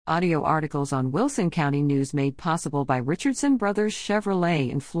Audio articles on Wilson County News made possible by Richardson Brothers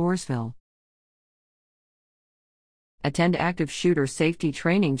Chevrolet in Floresville. Attend active shooter safety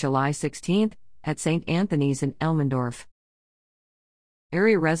training July 16th at St. Anthony's in Elmendorf.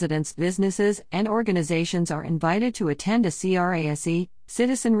 Area residents, businesses, and organizations are invited to attend a CRASE,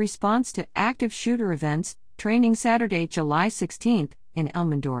 Citizen Response to Active Shooter Events, training Saturday, July 16th, in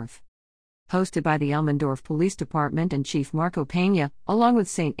Elmendorf. Hosted by the Elmendorf Police Department and Chief Marco Pena, along with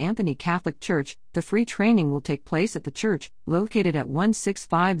St. Anthony Catholic Church, the free training will take place at the church, located at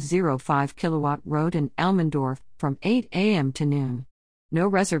 16505 Kilowatt Road in Elmendorf, from 8 a.m. to noon. No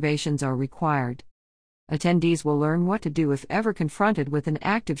reservations are required. Attendees will learn what to do if ever confronted with an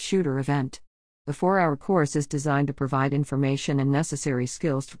active shooter event. The 4-hour course is designed to provide information and necessary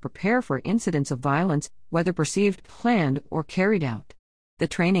skills to prepare for incidents of violence, whether perceived, planned, or carried out. The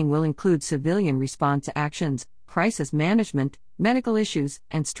training will include civilian response actions, crisis management, medical issues,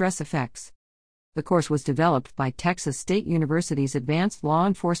 and stress effects. The course was developed by Texas State University's Advanced Law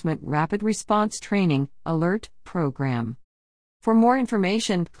Enforcement Rapid Response Training (ALERT) program. For more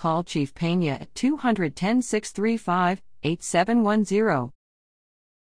information, call Chief Pena at 210-635-8710.